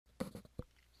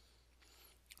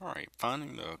Alright,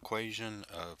 finding the equation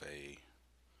of a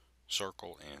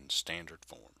circle in standard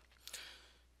form,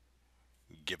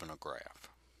 given a graph.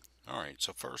 Alright,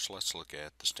 so first let's look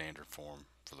at the standard form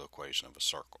for the equation of a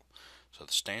circle. So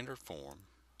the standard form,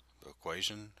 the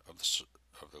equation of the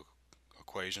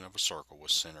equation of a circle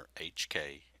with center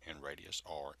HK and radius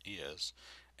R is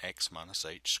x minus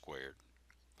h squared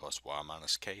plus y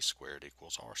minus k squared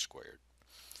equals r squared.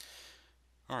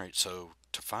 Alright, so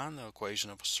to find the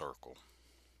equation of a circle,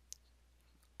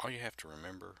 all you have to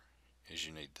remember is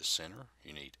you need the center,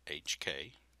 you need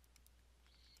HK,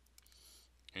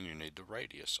 and you need the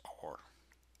radius R.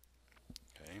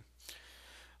 Okay,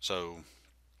 so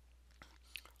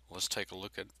let's take a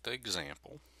look at the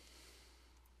example.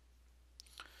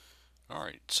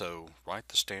 Alright, so write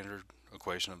the standard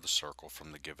equation of the circle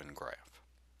from the given graph.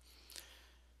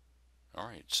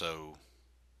 Alright, so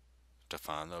to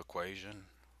find the equation,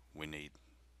 we need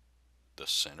the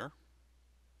center,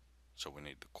 so we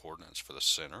need the coordinates for the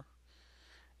center,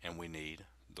 and we need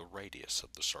the radius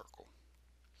of the circle.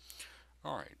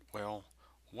 Alright, well,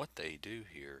 what they do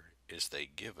here is they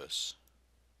give us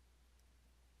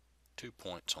 2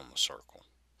 points on the circle,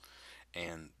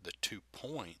 and the 2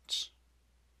 points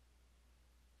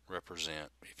represent,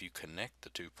 if you connect the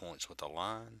 2 points with a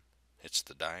line, it's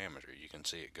the diameter. You can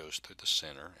see it goes through the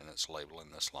center, and it's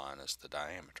labeling this line as the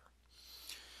diameter.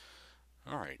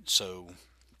 Alright, so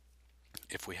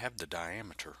if we have the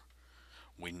diameter,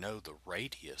 we know the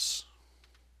radius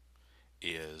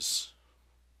is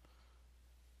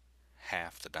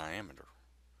half the diameter.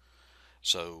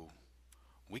 So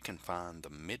we can find the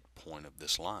midpoint of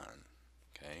this line.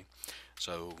 Okay,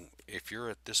 so if you're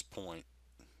at this point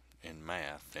in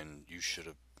math, then you should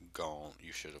have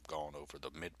gone over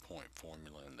the midpoint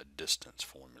formula and the distance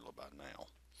formula by now.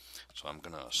 So I'm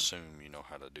going to assume you know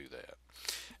how to do that,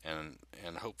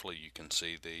 and hopefully you can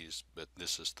see these. But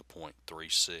this is the point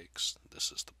 36.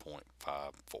 This is the point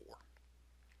 54.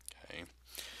 Okay.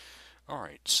 All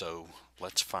right. So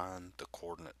let's find the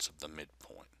coordinates of the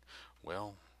midpoint.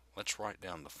 Well, let's write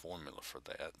down the formula for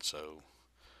that. So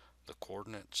the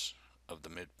coordinates of the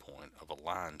midpoint of a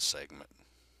line segment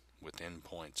within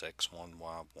points x1,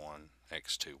 y1,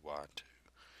 x2, y2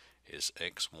 is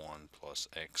x1 plus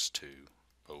x2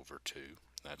 over 2.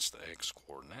 That's the x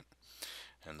coordinate.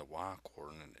 And the y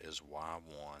coordinate is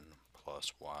y1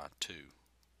 plus y2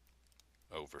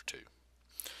 over 2.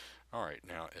 Alright,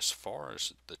 now as far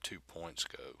as the 2 points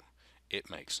go, it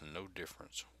makes no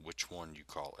difference which one you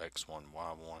call x1,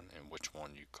 y1 and which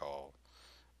one you call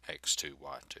x2,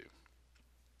 y2.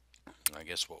 I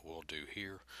guess what we'll do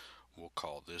here, we'll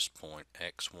call this point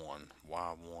x1,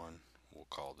 y1, we'll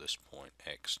call this point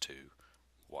x2,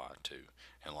 y2,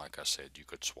 and like I said, you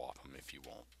could swap them if you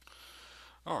want.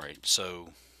 Alright, so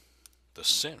the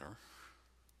center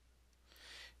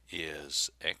is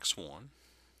x1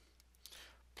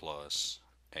 plus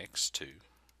x2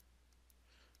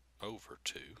 over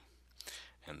 2,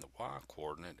 and the y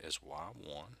coordinate is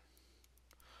y1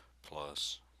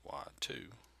 plus y2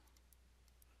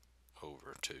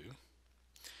 over 2,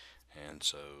 and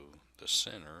so the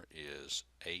center is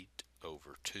 8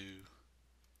 over 2,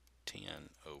 10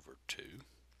 over 2,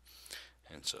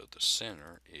 and so the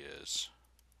center is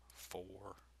 4,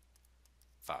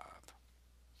 5.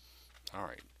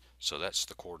 Alright, so that's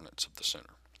the coordinates of the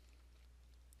center.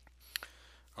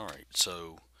 Alright,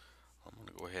 so I'm going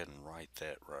to go ahead and write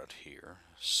that right here.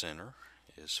 Center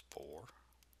is 4,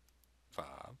 5.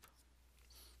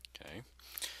 Okay.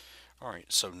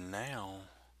 Alright, so now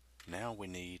we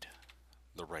need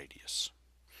the radius.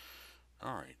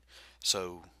 Alright,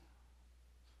 so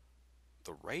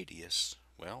the radius,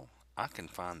 well, I can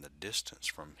find the distance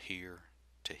from here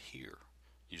to here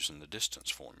using the distance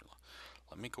formula.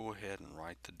 Let me go ahead and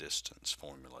write the distance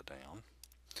formula down.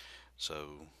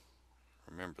 So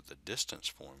remember, the distance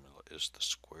formula is the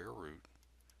square root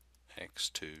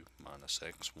x2 minus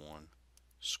x1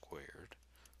 squared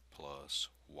plus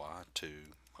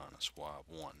y2 minus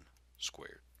y1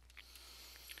 squared.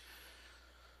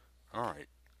 Alright,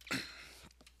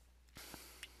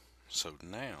 so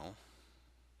now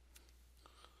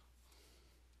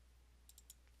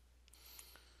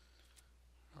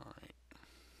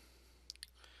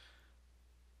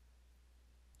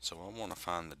so I want to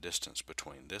find the distance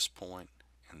between this point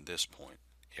and this point.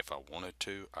 If I wanted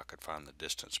to, I could find the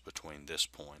distance between this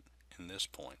point and this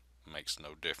point. It makes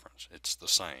no difference. It's the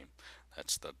same.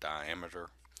 That's the diameter,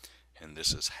 and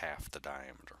this is half the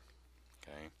diameter.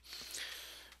 Okay.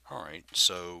 Alright,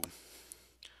 so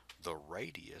the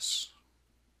radius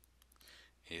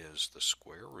is the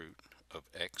square root of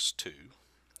x2.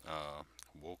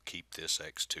 We'll keep this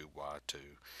x2, y2,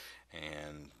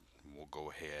 and we'll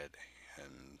go ahead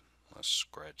and let's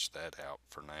scratch that out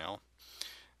for now,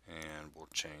 and we'll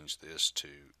change this to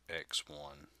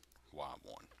x1,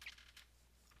 y1.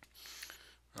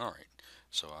 Alright,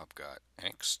 so I've got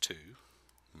x2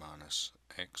 minus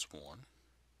x1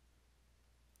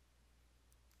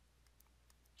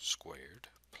 squared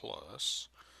plus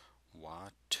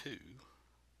y2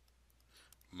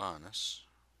 minus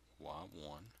y1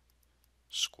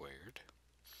 squared.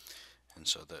 And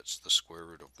so that's the square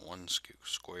root of 1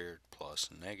 squared plus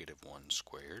negative 1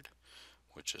 squared,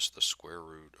 which is the square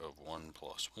root of 1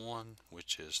 plus 1,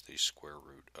 which is the square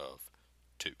root of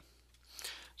 2.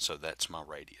 So that's my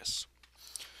radius.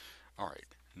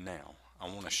 Alright, now I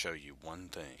want to show you one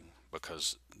thing,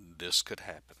 because this could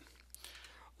happen.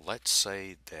 Let's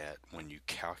say that when you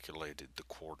calculated the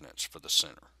coordinates for the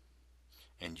center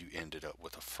and you ended up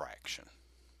with a fraction.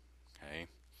 Okay?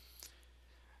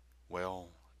 Well,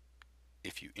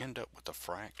 if you end up with a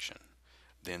fraction,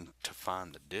 then to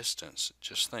find the distance,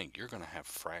 just think you're going to have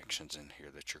fractions in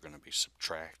here that you're going to be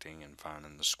subtracting and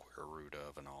finding the square root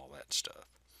of and all that stuff.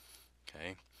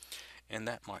 Okay? And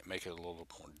that might make it a little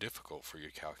more difficult for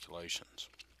your calculations.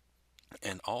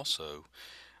 And also,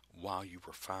 while you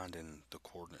were finding the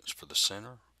coordinates for the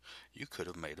center, you could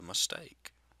have made a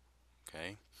mistake.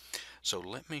 Okay? So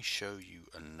let me show you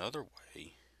another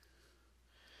way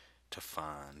to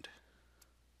find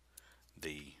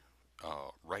the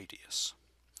radius.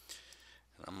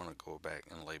 And I'm going to go back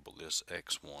and label this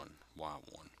x1,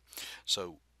 y1.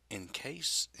 So in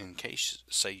case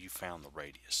say you found the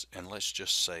radius, and let's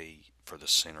just say for the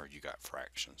center you got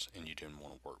fractions and you didn't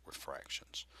want to work with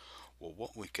fractions. Well,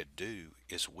 what we could do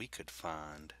is we could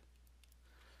find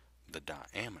the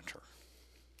diameter.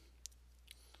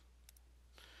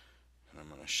 And I'm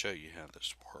going to show you how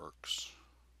this works.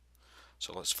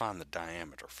 So let's find the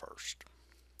diameter first.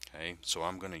 Okay, so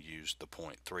I'm going to use the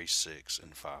 0.36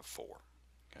 and 5/4.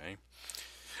 Okay,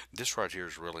 this right here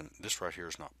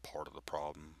is not part of the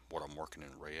problem. What I'm working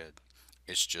in red,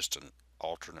 it's just an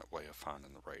alternate way of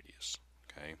finding the radius.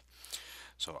 Okay,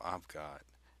 so I've got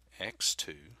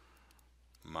x2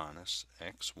 minus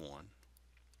x1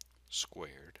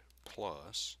 squared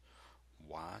plus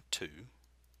y2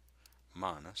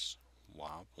 minus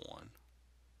y1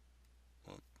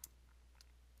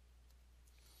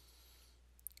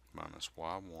 minus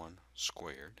y1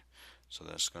 squared. So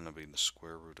that's going to be the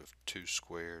square root of 2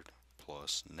 squared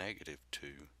plus negative 2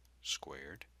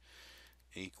 squared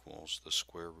equals the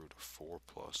square root of 4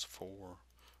 plus 4,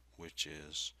 which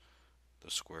is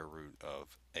the square root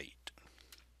of 8.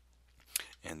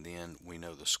 And then we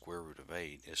know the square root of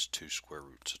 8 is 2 square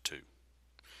roots of 2.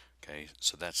 Okay,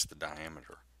 so that's the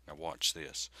diameter. Now watch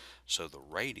this. So the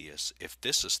radius, if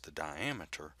this is the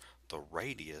diameter, the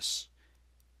radius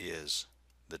is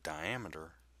the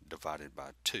diameter divided by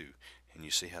 2. And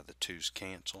you see how the 2's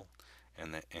cancel?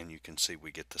 And you can see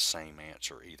we get the same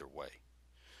answer either way.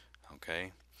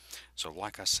 Okay? So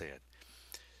like I said,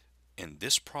 in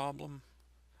this problem,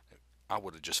 I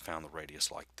would have just found the radius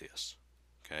like this.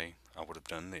 Okay? I would have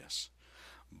done this.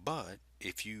 But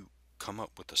if you come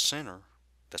up with a center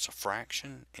that's a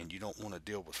fraction and you don't want to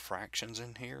deal with fractions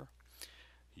in here,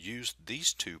 use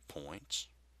these 2 points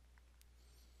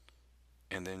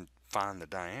and then find the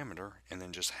diameter and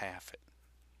then just half it.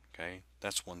 Okay,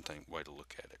 that's one way to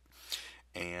look at it.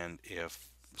 And if,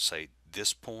 say,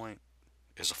 this point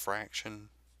is a fraction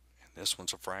and this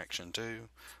one's a fraction too,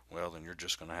 well, then you're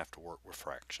just going to have to work with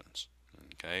fractions.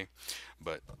 Okay,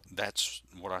 but that's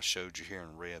what I showed you here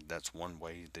in red. That's one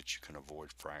way that you can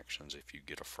avoid fractions if you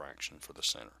get a fraction for the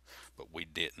center. But we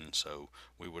didn't, so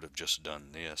we would have just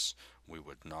done this. We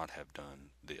would not have done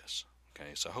this.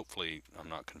 Okay, so hopefully I'm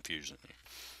not confusing you.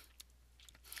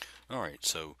 Alright,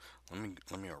 so let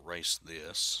me erase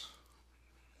this.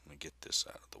 Let me get this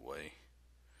out of the way.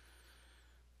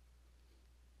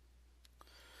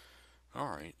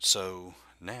 Alright, so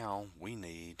now we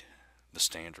need the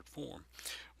standard form.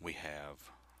 We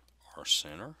have our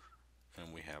center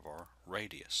and we have our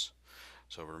radius.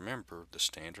 So remember the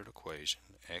standard equation,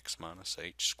 x minus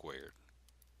h squared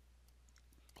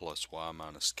plus y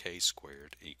minus k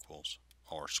squared equals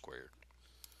r squared.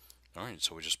 Alright,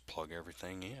 so we just plug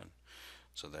everything in.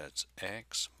 So that's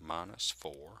x minus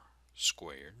 4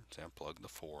 squared, so I plug the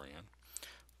 4 in,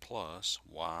 plus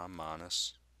y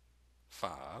minus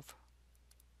 5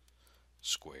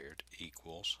 squared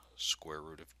equals square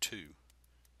root of 2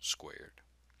 squared.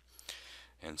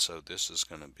 And so this is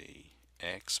going to be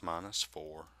x minus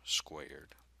 4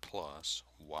 squared plus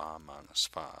y minus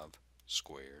 5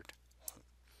 squared,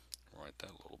 write that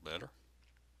a little better,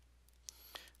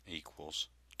 equals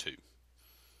 2.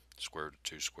 Square root of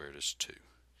 2 squared is 2.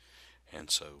 And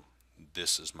so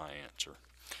this is my answer.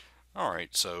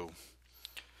 Alright, so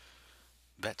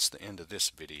that's the end of this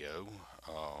video.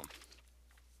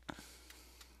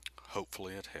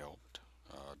 Hopefully it helped.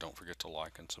 Don't forget to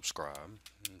like and subscribe,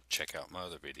 and check out my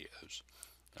other videos.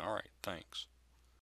 Alright, thanks.